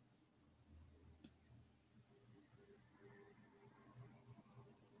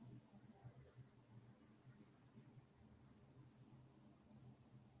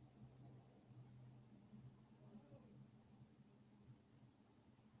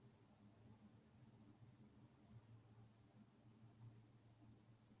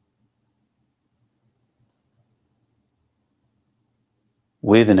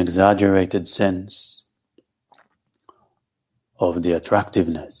 With an exaggerated sense of the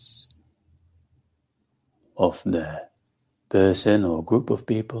attractiveness of the person or group of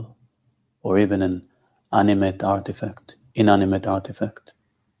people, or even an inanimate artifact.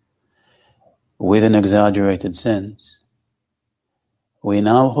 With an exaggerated sense, we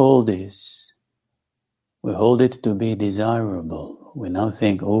now hold this. We hold it to be desirable. We now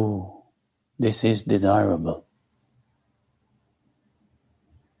think, oh, this is desirable.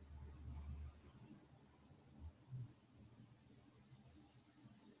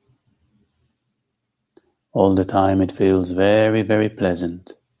 All the time it feels very, very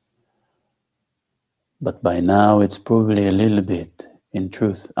pleasant. But by now it's probably a little bit, in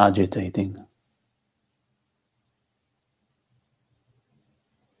truth, agitating.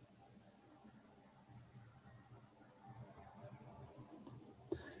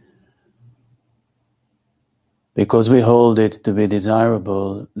 Because we hold it to be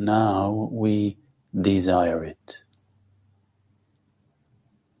desirable, now we desire it.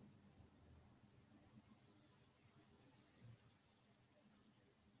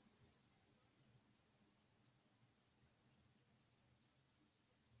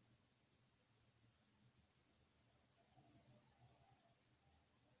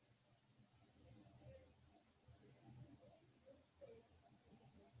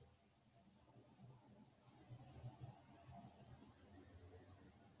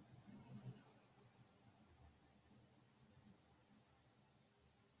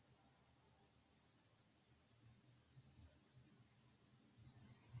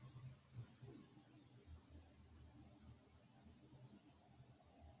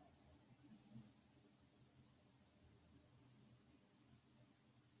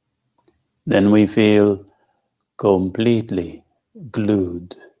 Then we feel completely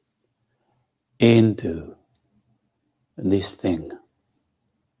glued into this thing.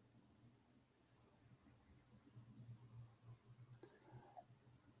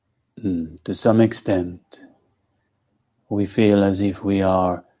 To some extent, we feel as if we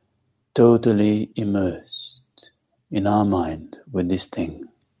are totally immersed in our mind with this thing.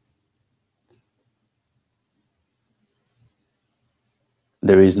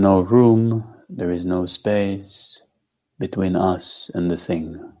 There is no room, there is no space between us and the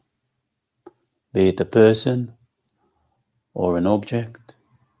thing, be it a person or an object,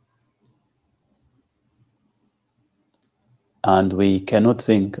 and we cannot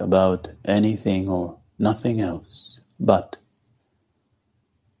think about anything or nothing else but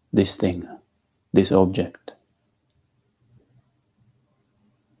this thing, this object.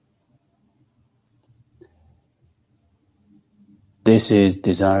 This is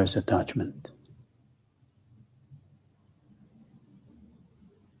desirous attachment.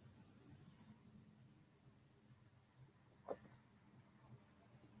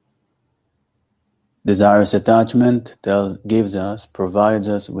 Desirous attachment provides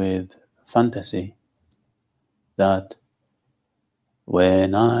us with fantasy that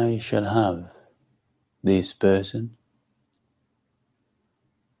when I shall have this person,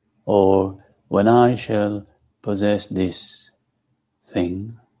 or when I shall possess this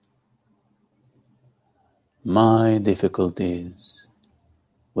thing, my difficulties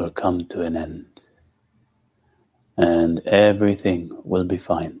will come to an end and everything will be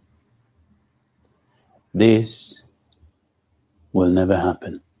fine. This will never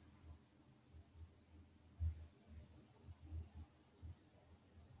happen.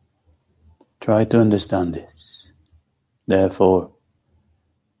 Try to understand this. Therefore,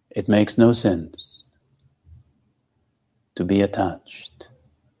 it makes no sense to be attached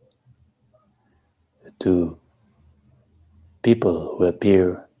to people who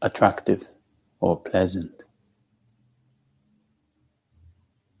appear attractive or pleasant.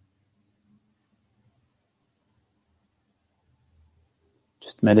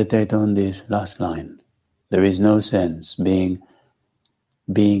 Just meditate on this last line. There is no sense being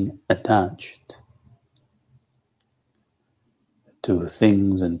attached to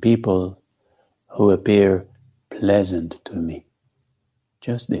things and people who appear pleasant to me.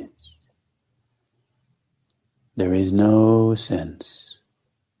 Just this. There is no sense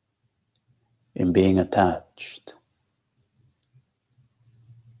in being attached.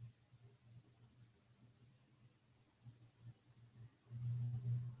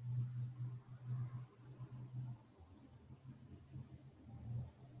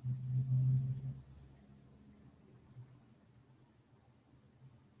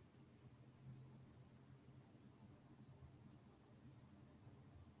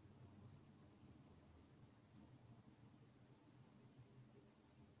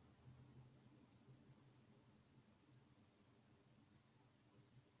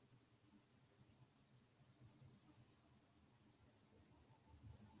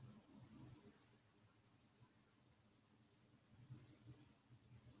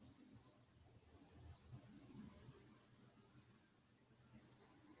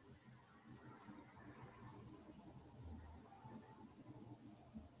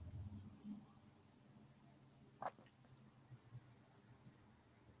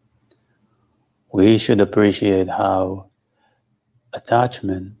 We should appreciate how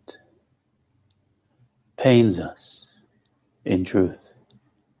attachment pains us, in truth.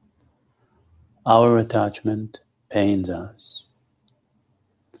 Our attachment pains us.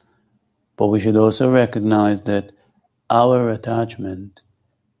 But we should also recognize that our attachment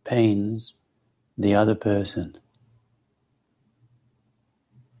pains the other person.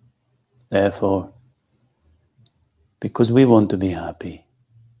 Therefore, because we want to be happy,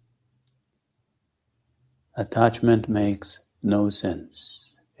 attachment makes no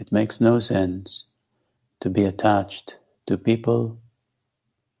sense. It makes no sense to be attached to people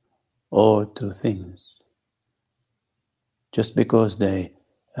or to things just because they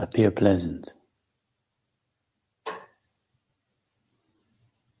appear pleasant.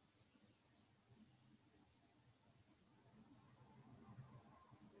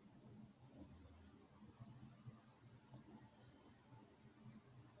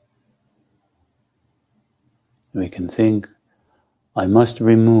 We can think, I must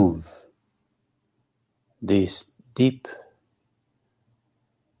remove this deep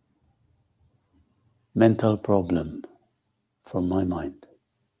mental problem from my mind.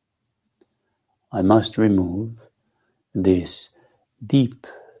 I must remove this deep-rooted,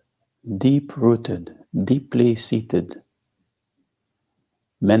 deeply seated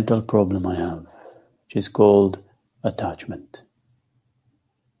mental problem I have, which is called attachment.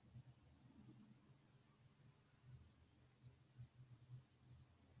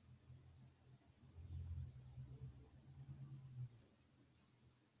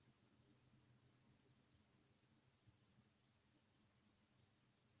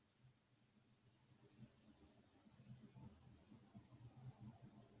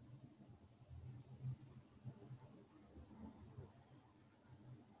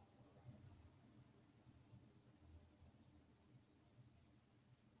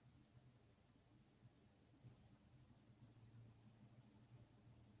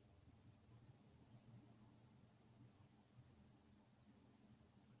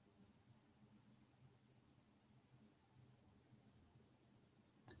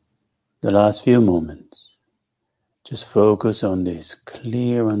 The last few moments, just focus on this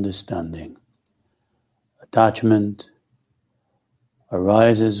clear understanding. Attachment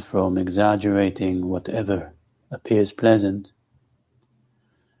arises from exaggerating whatever appears pleasant,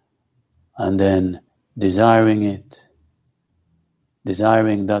 and then desiring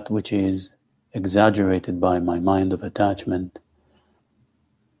that which is exaggerated by my mind of attachment,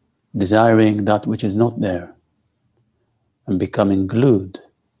 desiring that which is not there, and becoming glued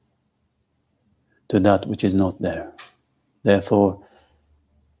to that which is not there. Therefore,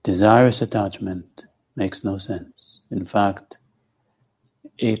 desirous attachment makes no sense. In fact,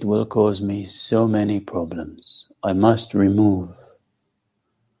 it will cause me so many problems. I must remove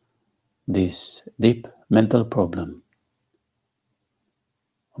this deep mental problem.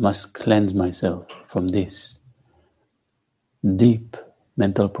 I must cleanse myself from this deep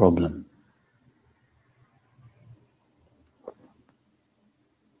mental problem.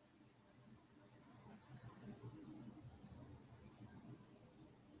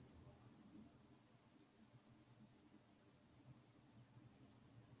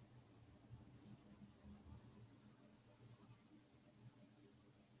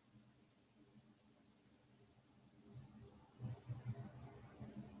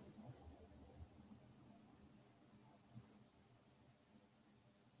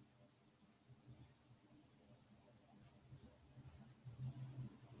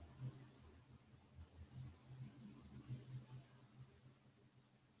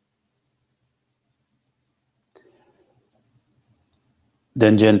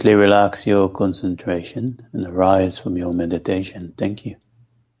 Then gently relax your concentration and arise from your meditation. Thank you.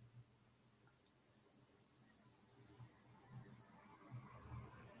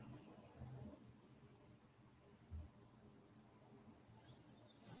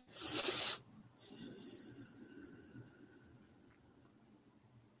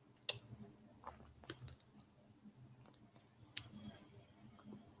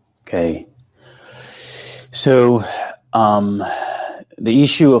 Okay. So, the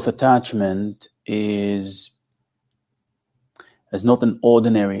issue of attachment is not an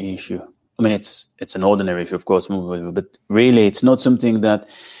ordinary issue. I mean, it's an ordinary issue, of course, but really it's not something that,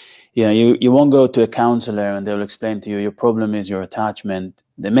 you won't go to a counselor and they'll explain to you your problem is your attachment.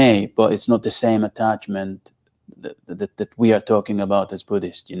 They may, but it's not the same attachment that we are talking about as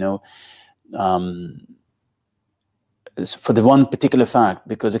Buddhists, for the one particular fact,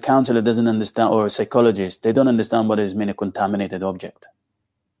 because a counselor doesn't understand, or a psychologist, they don't understand what is mean a contaminated object.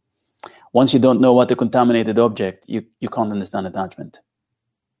 Once you don't know what a contaminated object, you can't understand attachment.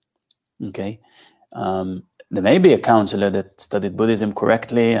 Okay, there may be a counselor that studied Buddhism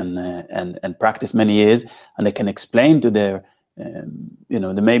correctly and practiced many years, and they can explain to their,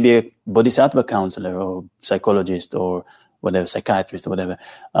 there may be a bodhisattva counselor or psychologist or whatever, psychiatrist or whatever,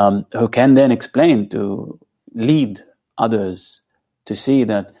 who can then explain to lead others to see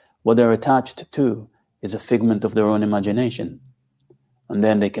that what they're attached to is a figment of their own imagination, and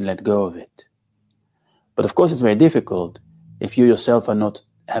then they can let go of it. But of course, it's very difficult if you yourself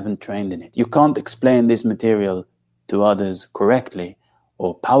haven't trained in it. You can't explain this material to others correctly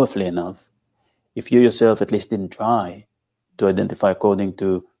or powerfully enough if you yourself at least didn't try to identify according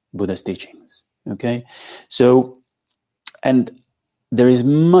to Buddha's teachings. Okay, so and there is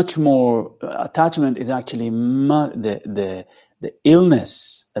much more. Attachment is actually the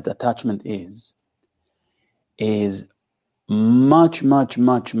illness that attachment is much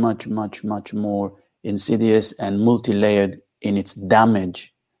more insidious and multi-layered in its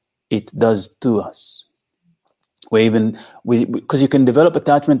damage it does to us. Because you can develop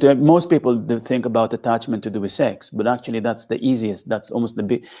attachment to, most people think about attachment to do with sex, but actually that's the easiest. That's almost the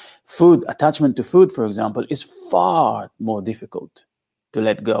big food. Attachment to food, for example, is far more difficult to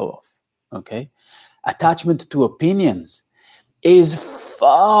let go of. Okay, attachment to opinions is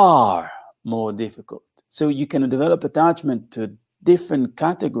far more difficult. So you can develop attachment to different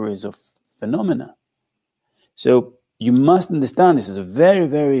categories of phenomena. So you must understand this is a very,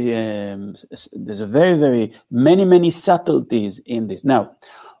 very, there's a very, very many subtleties in this. Now,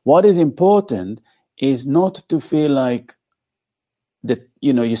 what is important is not to feel like that,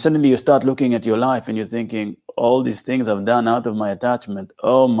 you suddenly you start looking at your life and you're thinking, all these things I've done out of my attachment,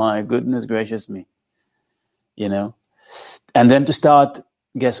 oh my goodness gracious me, and then to start,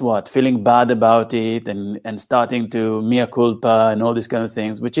 guess what, feeling bad about it and starting to mea culpa and all these kind of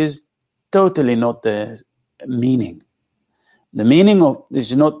things, which is totally not the meaning. The meaning of this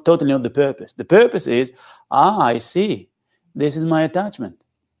is totally not the purpose. The purpose is, I see, this is my attachment.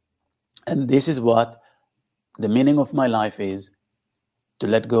 And this is what the meaning of my life is, to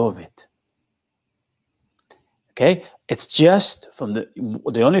let go of it. Okay? It's just from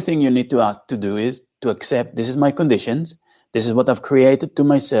the only thing you need to do is to accept this is my conditions, this is what I've created to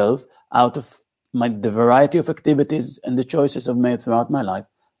myself out of the variety of activities and the choices I've made throughout my life.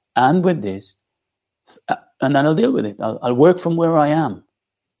 And with this, and then I'll deal with it. I'll work from where I am,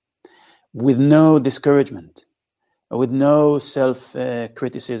 with no discouragement, with no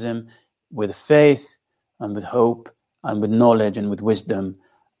self-criticism, with faith and with hope and with knowledge and with wisdom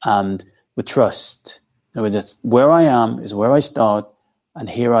and with trust. In other words, that's where I am is where I start, and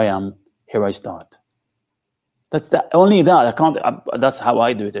here I am, here I start. That's only that. That's how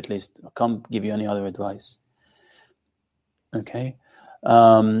I do it, at least. I can't give you any other advice. Okay?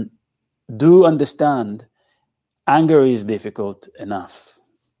 Do understand, anger is difficult enough.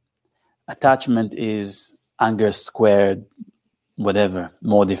 Attachment is anger squared, whatever,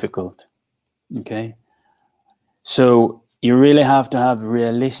 more difficult. Okay? So you really have to have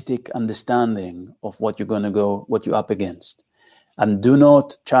realistic understanding of what you're up against. And do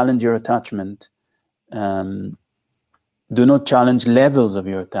not challenge your attachment. Do not challenge levels of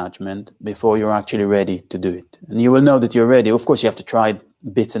your attachment before you're actually ready to do it. And you will know that you're ready. Of course, you have to try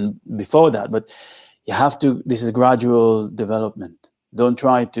bits and before that, but you have to, this is a gradual development. Don't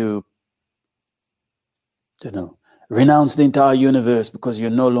try to, renounce the entire universe because you're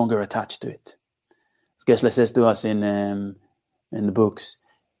no longer attached to it. As Geshe says to us in the books,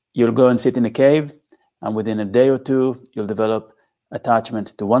 you'll go and sit in a cave, and within a day or two, you'll develop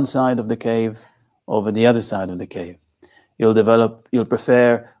attachment to one side of the cave over the other side of the cave. You'll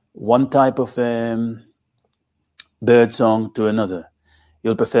prefer one type of bird song to another.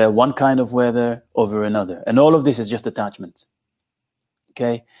 You'll prefer one kind of weather over another. And all of this is just attachment.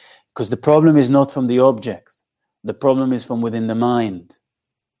 Okay? Because the problem is not from the object. The problem is from within the mind.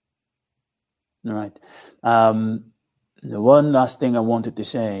 All right. The one last thing I wanted to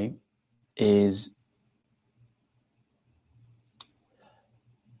say is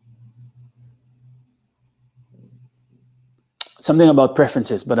something about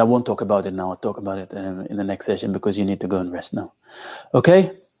preferences, but I won't talk about it now. I'll talk about it in the next session because you need to go and rest now.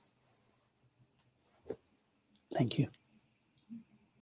 Okay? Thank you.